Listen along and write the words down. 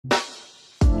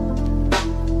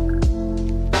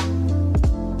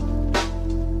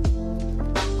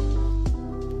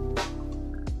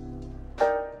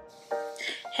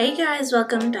Hey guys,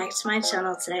 welcome back to my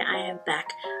channel. Today I am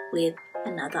back with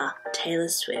another Taylor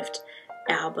Swift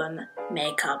album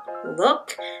makeup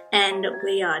look, and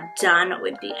we are done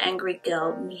with the Angry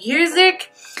Girl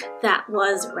music. That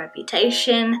was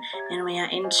Reputation, and we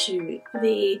are into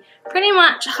the pretty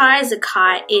much High as a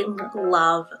Kite in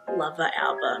Love Lover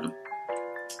album,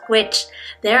 which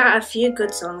there are a few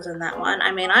good songs on that one.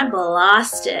 I mean, I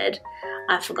blasted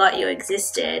I Forgot You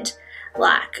Existed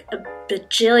like a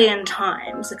bajillion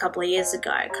times a couple of years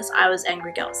ago because I was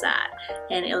Angry Girl sad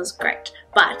and it was great,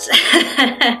 but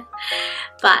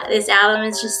but this album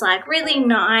is just like really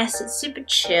nice. It's super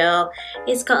chill.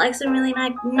 It's got like some really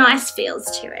nice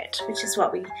feels to it, which is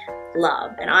what we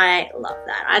love, and I love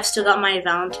that. I've still got my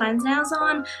Valentine's nails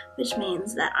on, which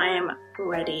means that I am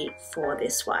ready for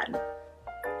this one.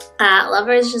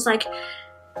 Lover is just like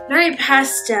very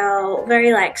pastel,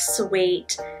 very like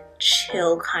sweet,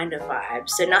 chill kind of vibe.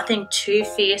 So nothing too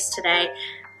fierce today.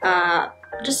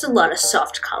 Just a lot of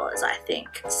soft colors, I think.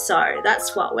 So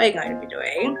that's what we're going to be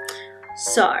doing.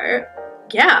 So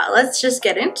yeah, let's just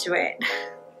get into it.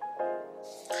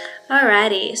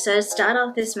 Alrighty, so to start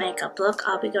off this makeup look,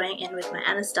 I'll be going in with my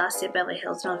Anastasia Beverly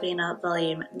Hills Novena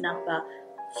Volume number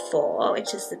 4,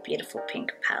 which is the beautiful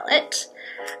pink palette.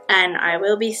 And I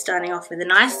will be starting off with a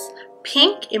nice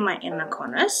pink in my inner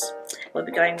corners. We'll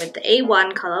be going with the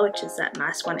E1 color, which is that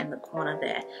nice one in the corner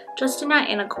there, just in our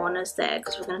inner corners there,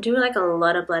 because we're going to do like a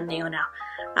lot of blending on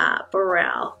our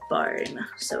brow bone.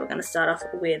 So we're going to start off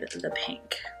with the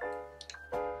pink.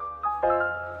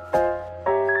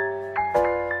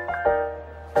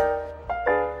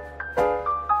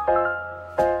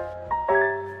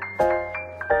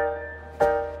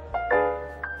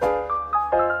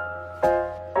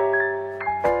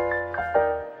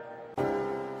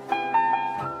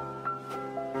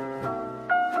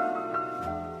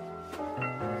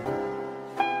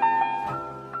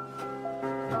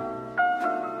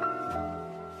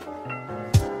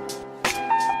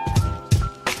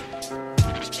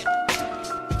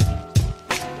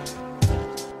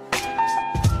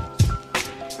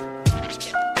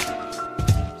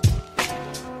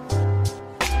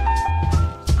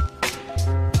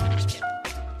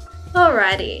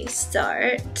 Alrighty, so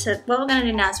what we're going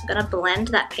to do now is we're going to blend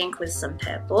that pink with some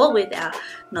purple with our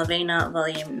Novena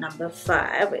Volume number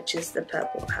 5, which is the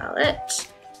purple palette.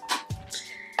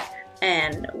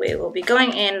 And we will be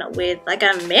going in with like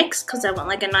a mix because I want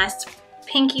like a nice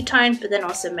pinky tone, but then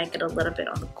also make it a little bit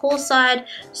on the cool side.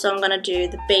 So I'm going to do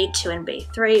the B2 and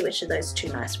B3, which are those two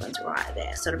nice ones right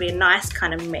there. So it'll be a nice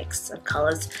kind of mix of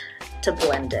colors to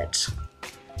blend it.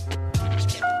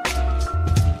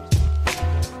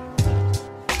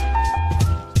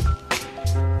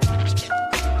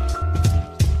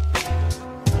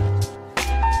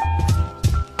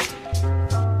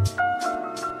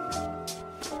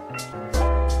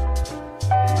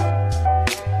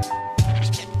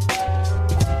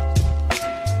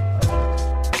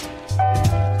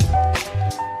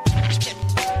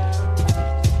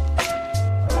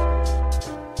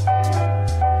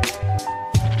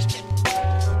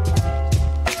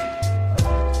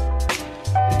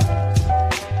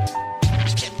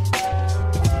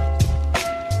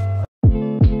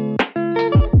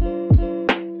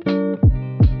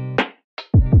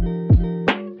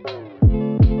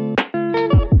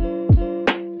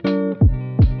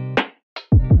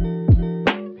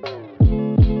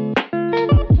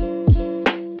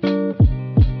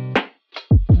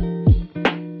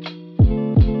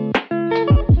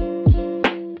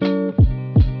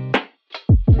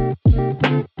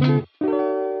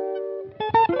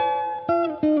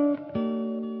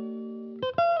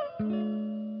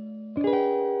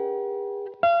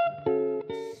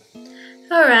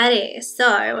 Alrighty, so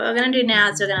what we're going to do now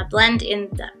is we're going to blend in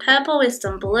that purple with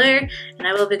some blue, and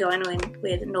I will be going in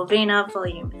with Novena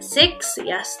Volume 6,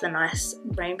 yes, the nice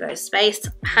rainbow space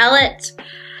palette,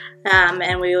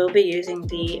 and we will be using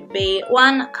the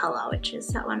B1 color, which is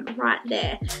that one right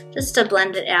there, just to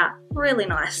blend it out really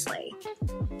nicely.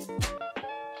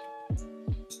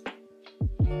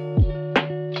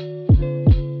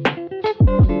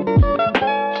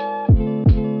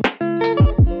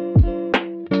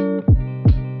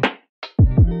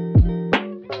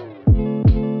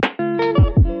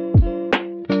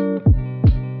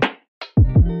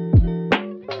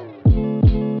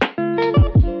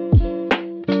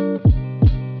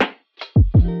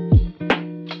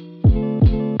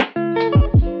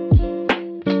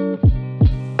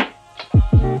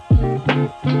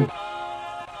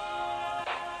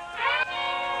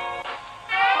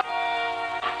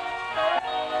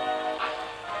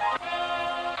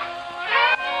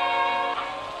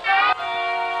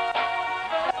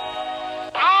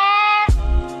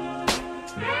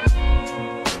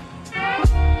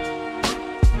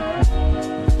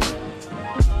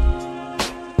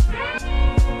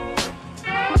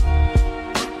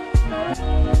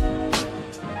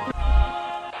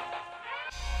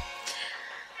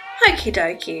 Okie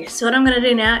dokie, so what I'm going to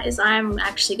do now is I'm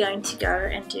actually going to go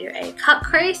and do a cut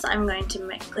crease. I'm going to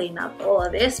clean up all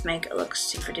of this, make it look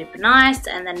super duper nice,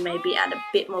 and then maybe add a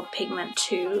bit more pigment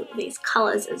to these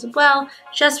colours as well,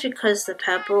 just because the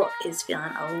purple is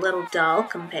feeling a little dull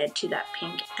compared to that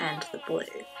pink and the blue.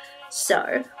 So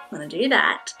I'm going to do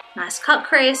that, nice cut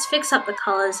crease, fix up the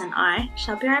colours, and I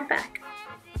shall be right back.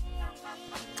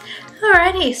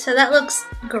 Alrighty, so that looks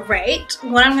great.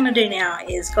 What I'm going to do now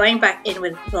is going back in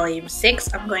with volume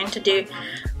 6. I'm going to do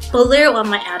blue on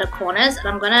my outer corners, and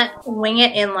I'm going to wing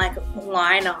it in like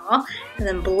liner and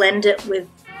then blend it with,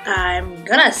 I'm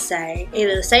going to say,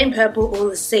 either the same purple or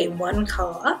the same one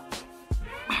colour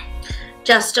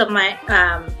just on my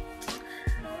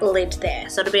lid there.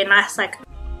 So it'll be a nice like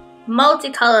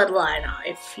multicoloured liner,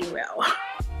 if you will.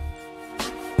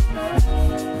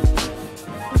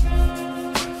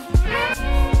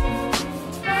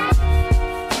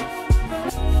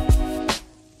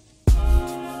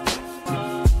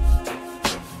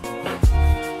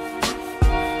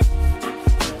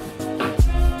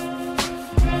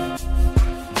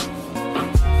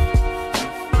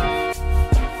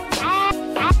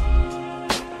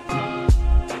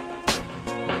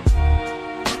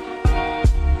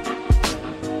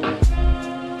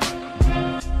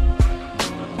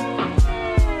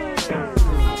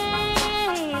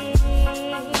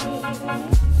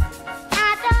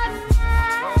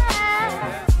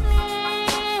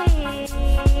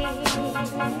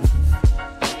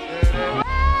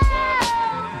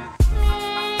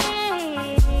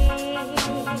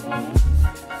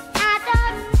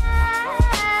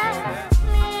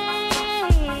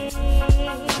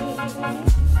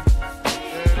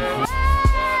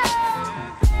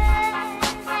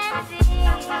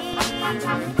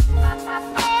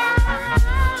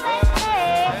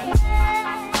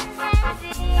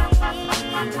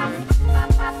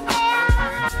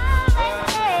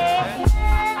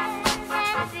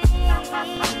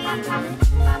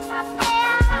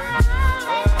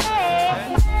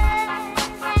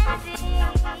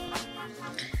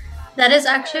 That is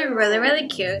actually really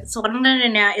cute. So what I'm going to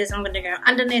do now is I'm going to go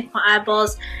underneath my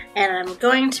eyeballs, and I'm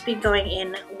going to be going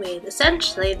in with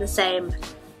essentially the same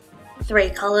 3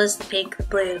 colours, the pink, the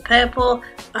blue, the purple,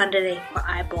 underneath my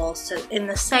eyeballs. So in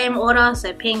the same order,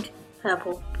 so pink,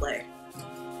 purple, blue.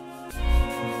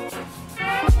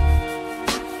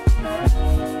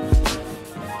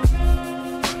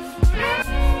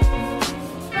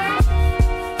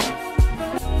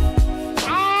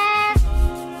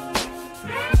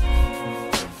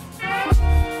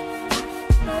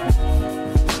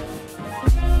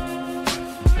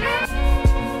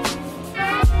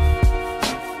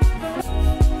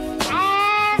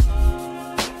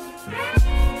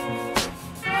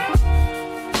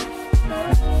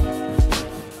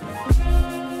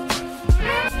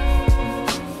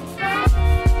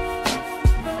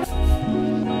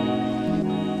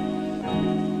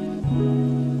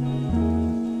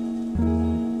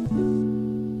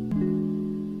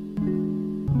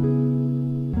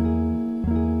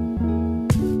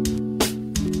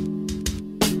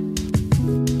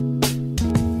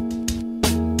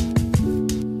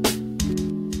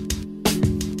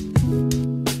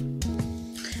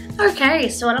 Okay,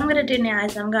 so what I'm going to do now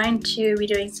is I'm going to be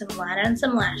doing some liner and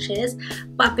some lashes,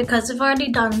 but because I've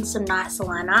already done some nice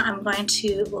liner, I'm going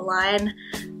to line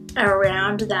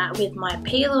around that with my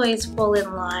P. Louise Fall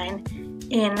in Line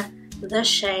in the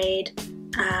shade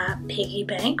Piggy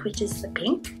Bank, which is the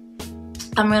pink.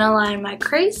 I'm going to line my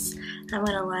crease, I'm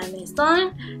going to line this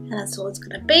line, and that's all it's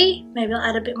going to be. Maybe I'll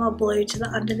add a bit more blue to the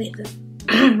underneath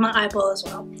of my eyeball as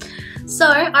well. So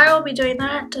I will be doing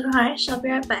that, and I shall be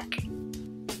right back.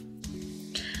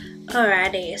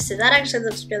 Alrighty, so that actually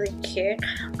looks really cute.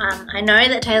 I know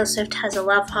that Taylor Swift has a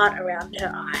love heart around her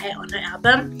eye on her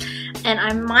album, and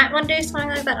I might want to do something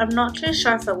like that. I'm not too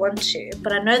sure if I want to,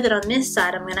 but I know that on this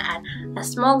side I'm going to add a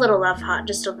small little love heart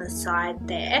just on the side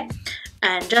there,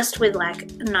 and just with like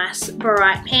a nice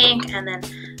bright pink, and then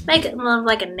make it more of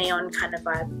like a neon kind of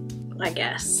vibe, I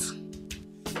guess.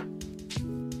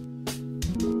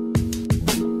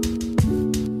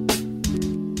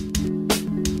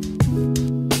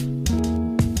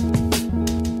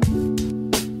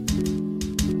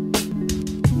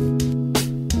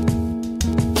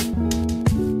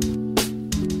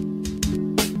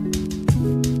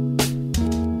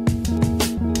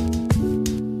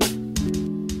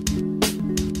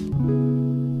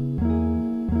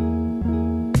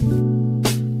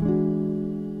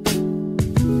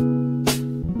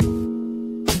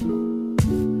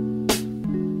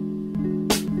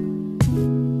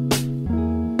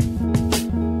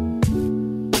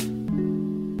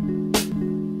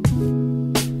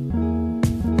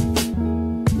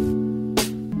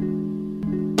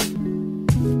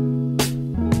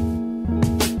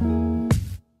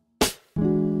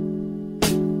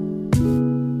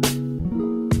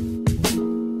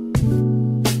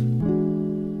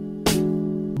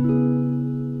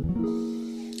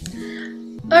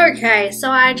 Okay,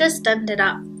 so I just ended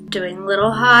up doing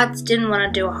little hearts, didn't want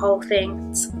to do a whole thing,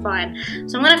 it's fine.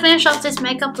 So I'm going to finish off this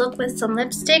makeup look with some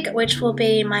lipstick, which will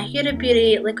be my Huda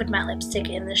Beauty Liquid Matte Lipstick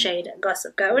in the shade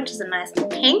Gossip Girl, which is a nice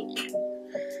pink.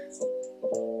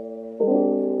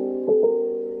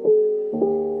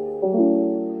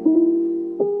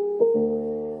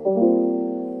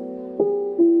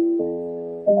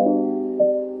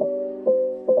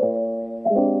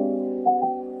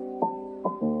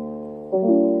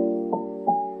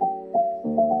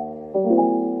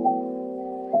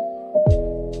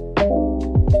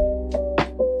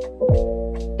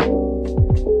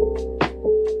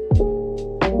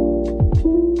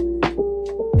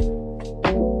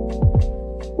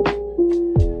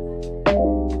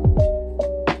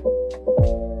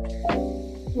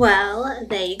 Well,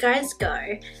 there you guys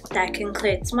go. That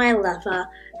concludes my lover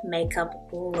makeup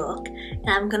look. And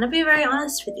I'm gonna be very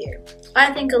honest with you.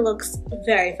 I think it looks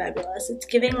very fabulous. It's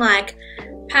giving like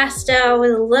pastel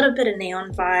with a little bit of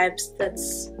neon vibes.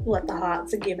 That's what the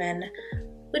hearts are given,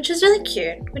 which is really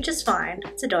cute, which is fine.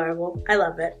 It's adorable. I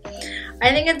love it. I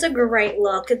think it's a great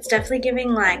look. It's definitely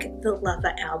giving like the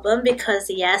Lover album because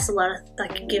yes, a lot of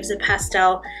like it gives a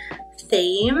pastel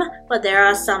theme, but there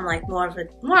are some like more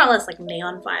or less like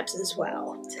neon vibes as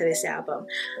well to this album.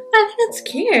 I think it's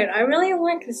cute. I really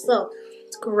like this look.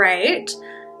 It's great.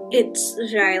 It's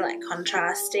very like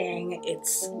contrasting.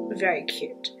 It's very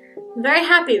cute. I'm very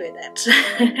happy with it.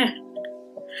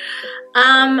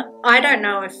 I don't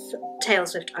know if Taylor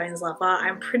Swift owns Lover.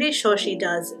 I'm pretty sure she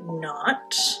does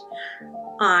not.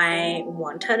 I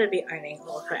want her to be owning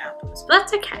all of her albums, but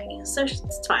that's okay. So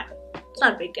it's fine. It's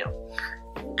not a big deal.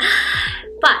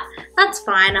 But that's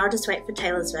fine. I'll just wait for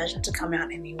Taylor's version to come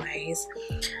out anyways.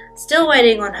 Still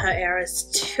waiting on her Eras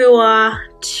tour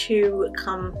to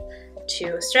come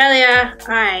to Australia.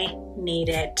 I need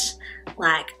it.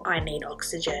 Like, I need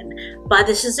oxygen. But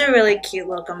this is a really cute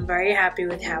look. I'm very happy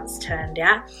with how it's turned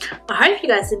out. I hope you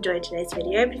guys enjoyed today's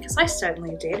video because I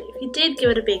certainly did. If you did, give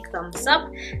it a big thumbs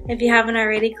up. If you haven't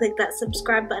already, click that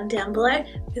subscribe button down below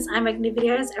because I make new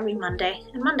videos every Monday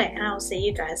and I will see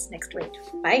you guys next week.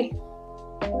 Bye.